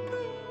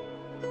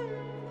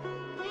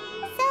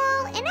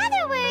 So, in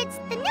other words,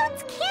 the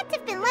notes can't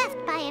have been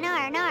left by an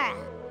Aranara.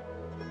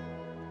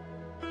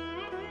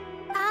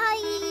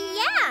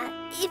 Yeah.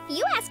 If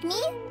you ask me,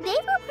 they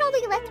were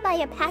probably left by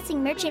a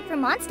passing merchant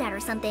from Mondstadt or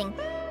something.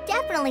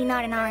 Definitely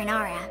not an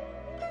Aranara.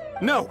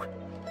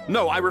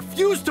 No, I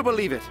refuse to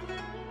believe it.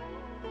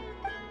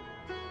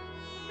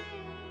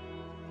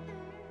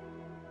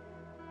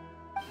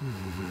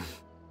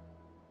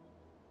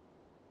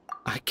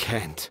 I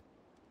can't.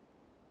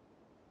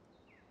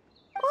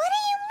 What do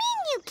you mean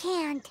you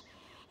can't?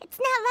 It's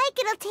not like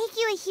it'll take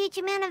you a huge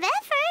amount of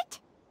effort.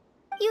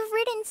 You've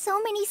written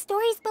so many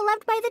stories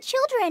beloved by the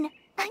children.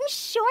 I'm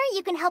sure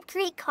you can help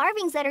create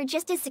carvings that are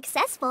just as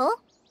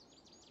successful.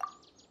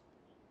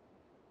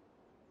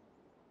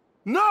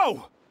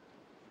 No!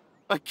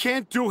 I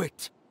can't do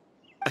it.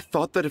 I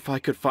thought that if I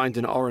could find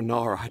an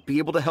Aranara, I'd be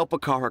able to help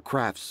Akara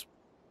Crafts.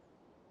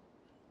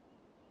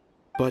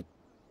 But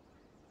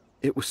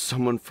it was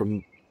someone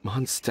from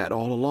Mondstadt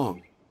all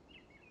along.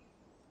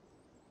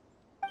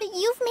 But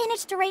you've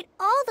managed to write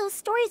all those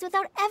stories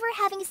without ever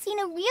having seen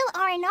a real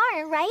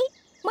Aranara, right?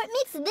 What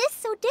makes this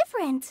so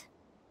different?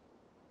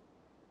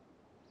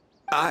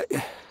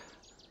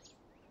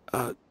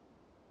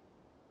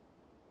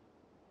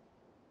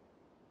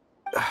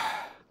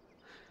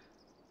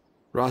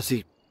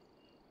 Rosie,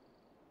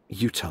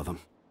 you tell them.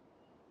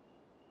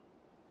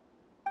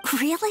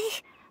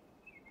 Really?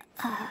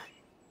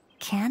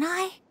 Can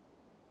I?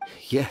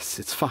 Yes,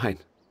 it's fine.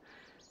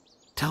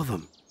 Tell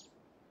them.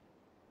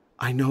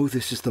 I know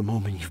this is the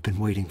moment you've been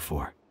waiting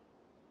for.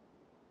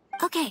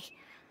 Okay.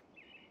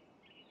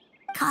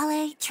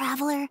 Kale,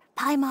 Traveler,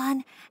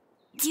 Paimon,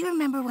 do you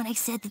remember when I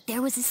said that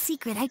there was a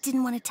secret I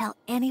didn't want to tell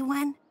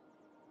anyone?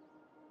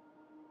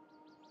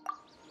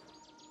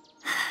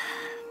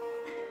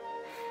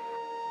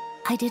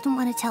 I didn't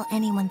want to tell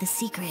anyone the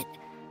secret,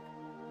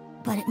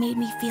 but it made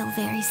me feel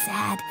very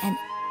sad and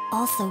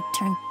also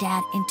turned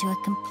Dad into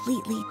a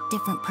completely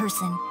different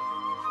person.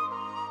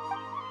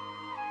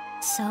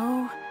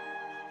 So,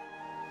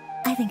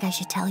 I think I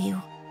should tell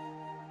you.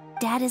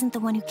 Dad isn't the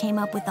one who came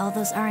up with all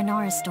those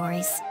Aranara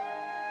stories.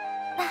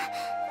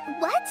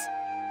 What?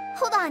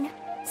 Hold on.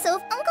 So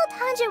if Uncle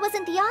Tanja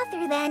wasn't the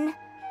author, then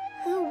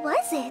who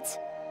was it?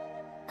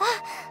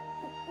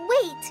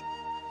 Wait.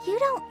 You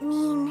don't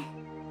mean...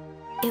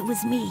 It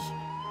was me.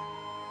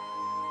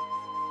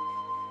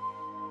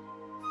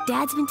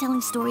 Dad's been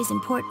telling stories in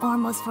Port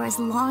Ormos for as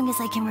long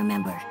as I can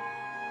remember.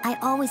 I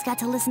always got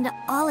to listen to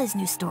all his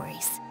new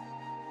stories.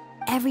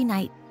 Every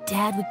night,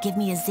 Dad would give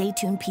me a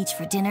Zaytun peach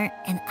for dinner,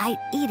 and I'd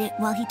eat it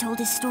while he told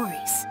his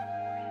stories.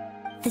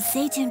 The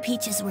Zaytun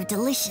peaches were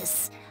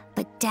delicious,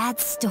 but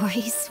Dad's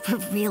stories were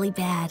really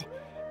bad.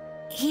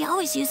 He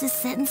always uses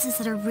sentences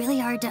that are really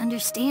hard to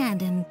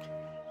understand, and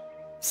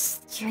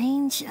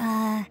strange,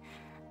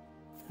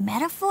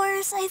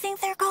 metaphors, I think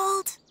they're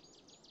called.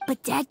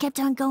 But Dad kept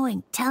on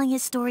going, telling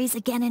his stories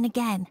again and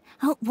again.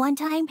 One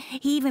time,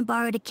 he even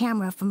borrowed a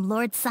camera from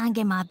Lord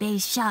Sangema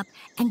Bey's shop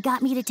and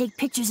got me to take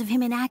pictures of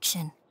him in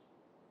action.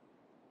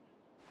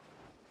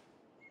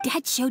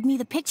 Dad showed me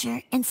the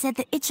picture and said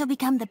that it shall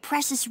become the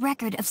precious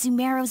record of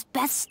Sumeru's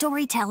best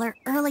storyteller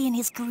early in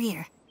his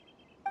career.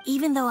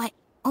 Even though I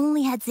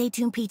only had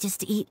Zaytun peaches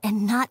to eat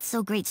and not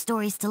so great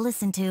stories to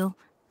listen to,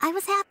 I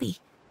was happy.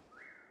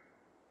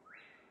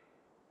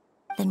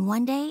 Then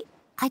one day,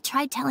 I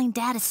tried telling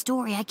Dad a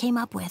story I came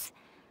up with.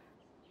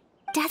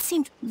 Dad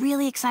seemed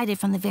really excited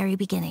from the very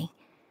beginning.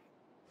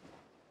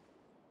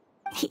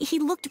 He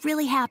looked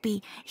really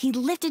happy. He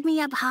lifted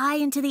me up high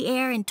into the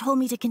air and told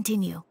me to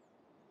continue.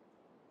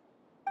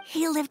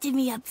 He lifted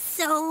me up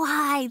so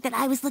high that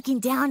I was looking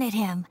down at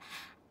him.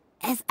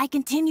 As I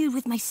continued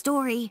with my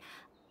story,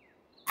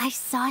 I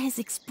saw his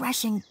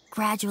expression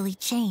gradually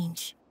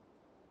change.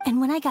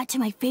 And when I got to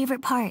my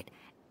favorite part,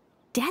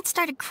 Dad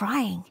started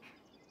crying.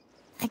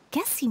 I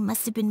guess he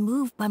must have been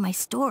moved by my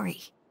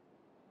story.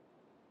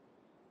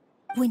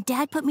 When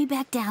Dad put me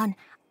back down,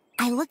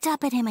 I looked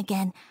up at him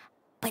again,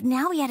 but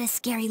now he had a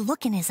scary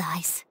look in his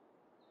eyes.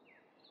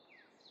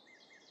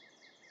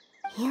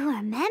 You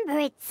remember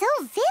it so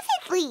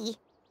vividly.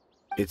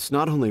 It's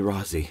not only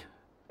Rosie.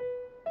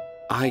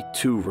 I,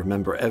 too,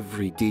 remember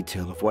every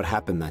detail of what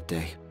happened that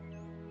day.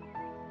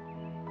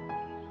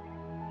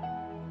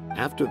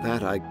 After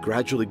that, I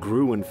gradually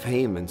grew in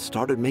fame and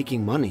started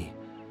making money.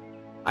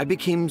 I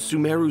became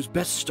Sumeru's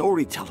best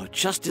storyteller,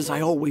 just as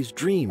I always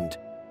dreamed.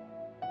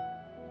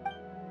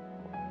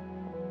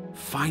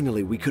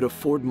 Finally, we could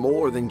afford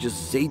more than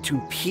just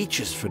Zaytun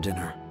peaches for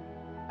dinner.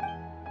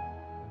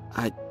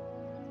 I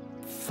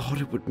thought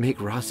it would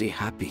make Rosie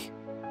happy.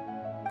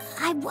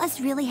 I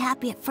was really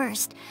happy at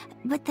first,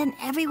 but then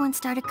everyone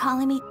started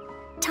calling me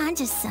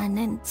Tanja's son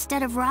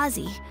instead of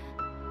Rosie.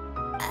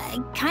 I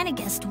kinda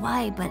guessed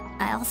why, but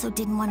I also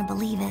didn't want to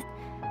believe it.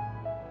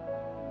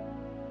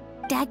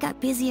 Dad got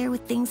busier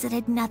with things that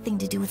had nothing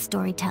to do with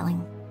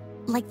storytelling,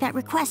 like that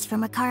request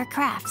from Akara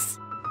Crafts.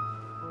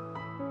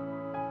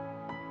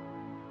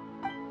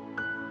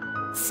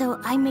 So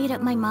I made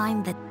up my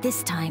mind that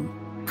this time,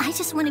 I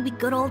just want to be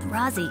good old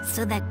Rosie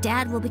so that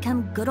Dad will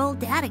become good old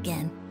Dad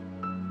again.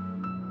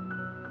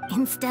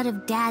 Instead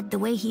of Dad the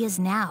way he is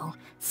now,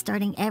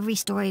 starting every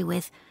story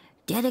with,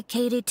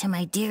 "Dedicated to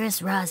my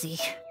dearest Rosie."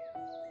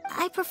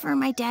 I prefer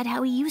my dad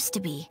how he used to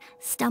be,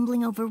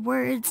 stumbling over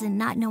words and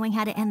not knowing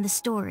how to end the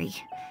story.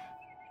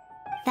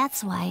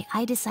 That's why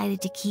I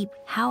decided to keep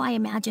how I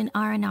imagine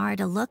Aranara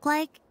to look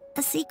like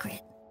a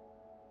secret.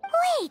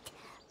 Wait,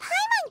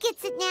 Paimon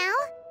gets it now.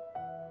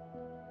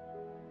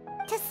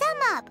 To sum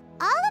up,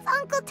 all of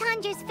Uncle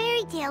Tanja's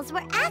fairy tales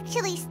were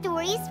actually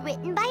stories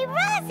written by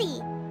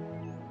Rosie.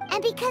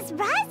 And because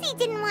Rosie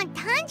didn't want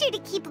Tanja to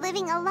keep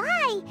living a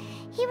lie,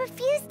 he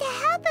refused to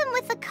help him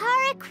with the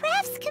Akara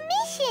Crafts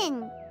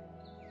commission.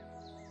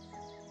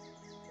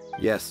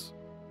 Yes.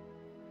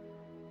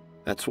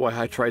 That's why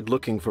I tried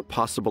looking for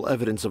possible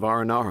evidence of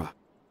Aranara.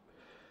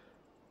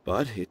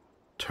 But it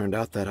turned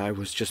out that I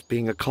was just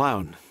being a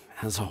clown,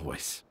 as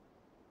always.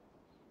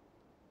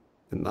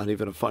 And not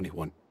even a funny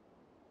one.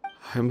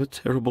 I'm a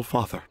terrible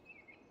father.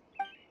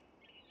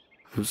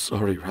 I'm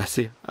sorry,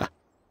 Razzie.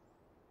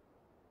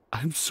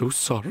 I'm so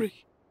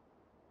sorry.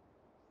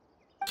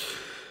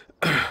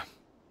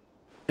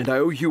 And I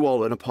owe you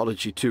all an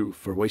apology, too,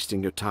 for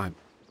wasting your time.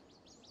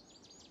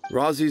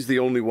 Rozzie's the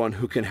only one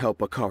who can help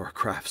Akara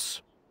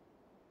Crafts.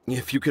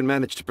 If you can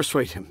manage to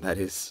persuade him, that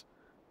is.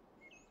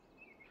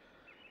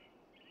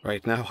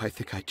 Right now, I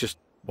think I just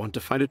want to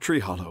find a tree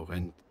hollow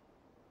and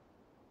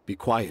be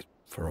quiet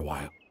for a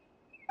while.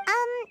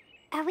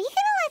 Are we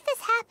gonna let this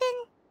happen?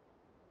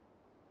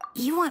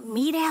 You want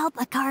me to help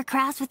Akara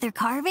Crafts with their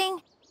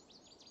carving?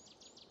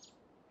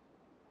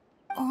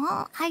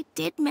 Well, I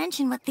did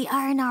mention what the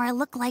Aranara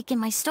look like in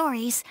my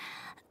stories,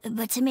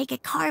 but to make a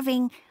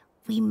carving,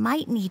 we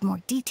might need more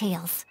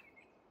details.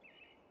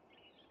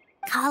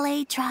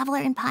 Kale, Traveler,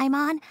 and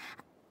Paimon,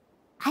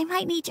 I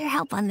might need your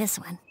help on this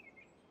one.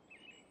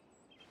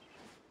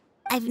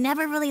 I've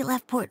never really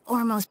left Port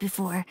Ormos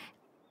before.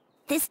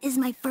 This is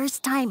my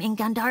first time in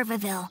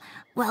Gandharvaville.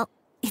 Well,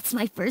 it's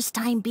my first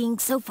time being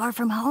so far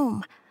from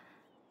home.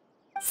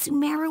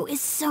 Sumeru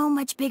is so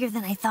much bigger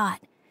than I thought.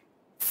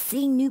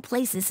 Seeing new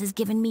places has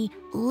given me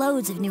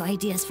loads of new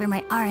ideas for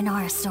my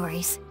Aranara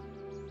stories.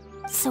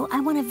 So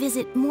I want to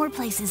visit more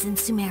places in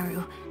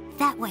Sumeru.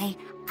 That way,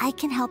 I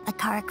can help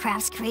Akara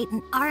Crafts create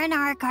an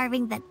Aranara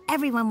carving that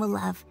everyone will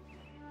love.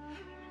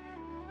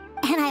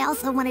 And I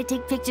also want to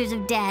take pictures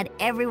of Dad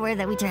everywhere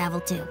that we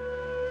travel to.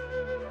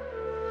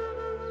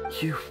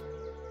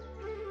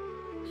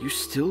 You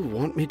still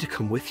want me to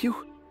come with you?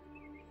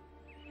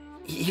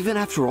 Even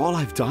after all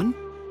I've done?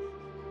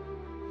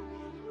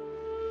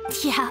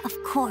 Yeah,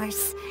 of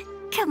course.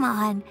 Come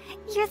on,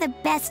 you're the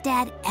best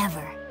dad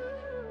ever.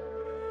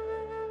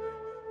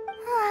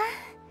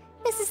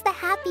 This is the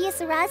happiest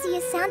Razi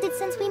has sounded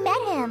since we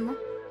met him.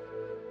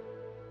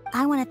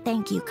 I want to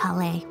thank you,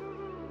 Kale.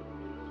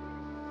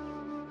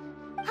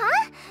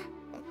 Huh?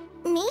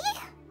 Me?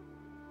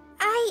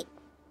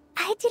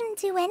 I didn't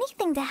do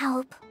anything to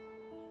help.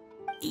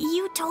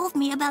 You told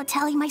me about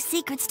telling my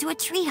secrets to a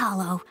tree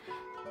hollow.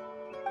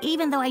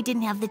 Even though I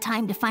didn't have the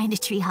time to find a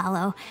tree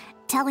hollow,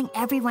 telling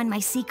everyone my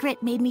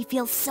secret made me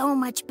feel so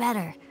much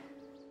better.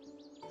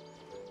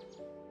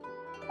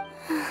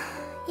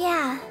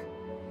 Yeah.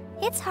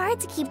 It's hard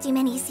to keep too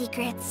many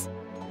secrets.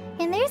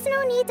 And there's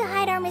no need to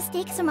hide our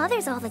mistakes from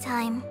others all the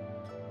time.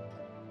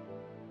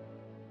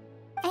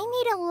 I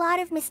made a lot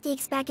of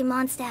mistakes back in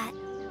Mondstadt.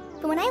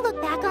 But when I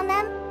look back on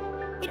them,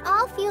 it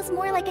all feels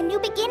more like a new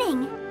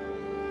beginning.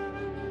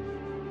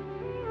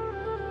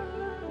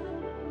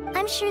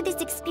 I'm sure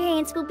this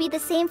experience will be the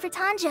same for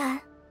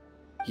Tanja.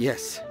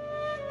 Yes.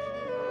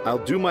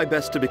 I'll do my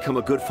best to become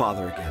a good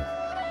father again.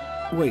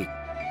 Wait.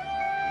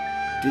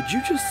 Did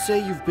you just say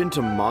you've been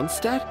to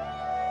Mondstadt?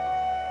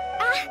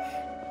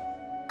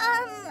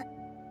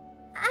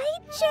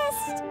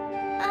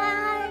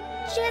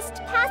 I just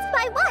passed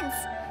by once.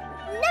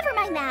 Never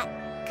mind that.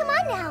 Come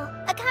on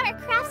now. Akara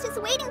Crafts is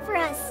waiting for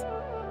us.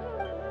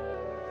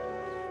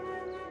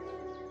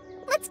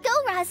 Let's go,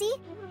 Razi.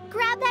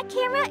 Grab that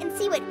camera and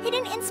see what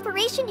hidden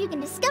inspiration you can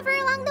discover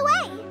along the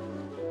way.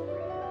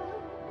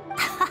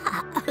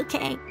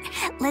 Okay,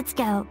 let's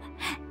go.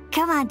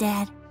 Come on,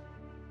 Dad.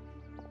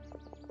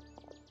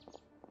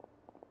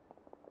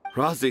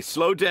 Razi,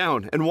 slow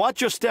down and watch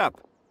your step.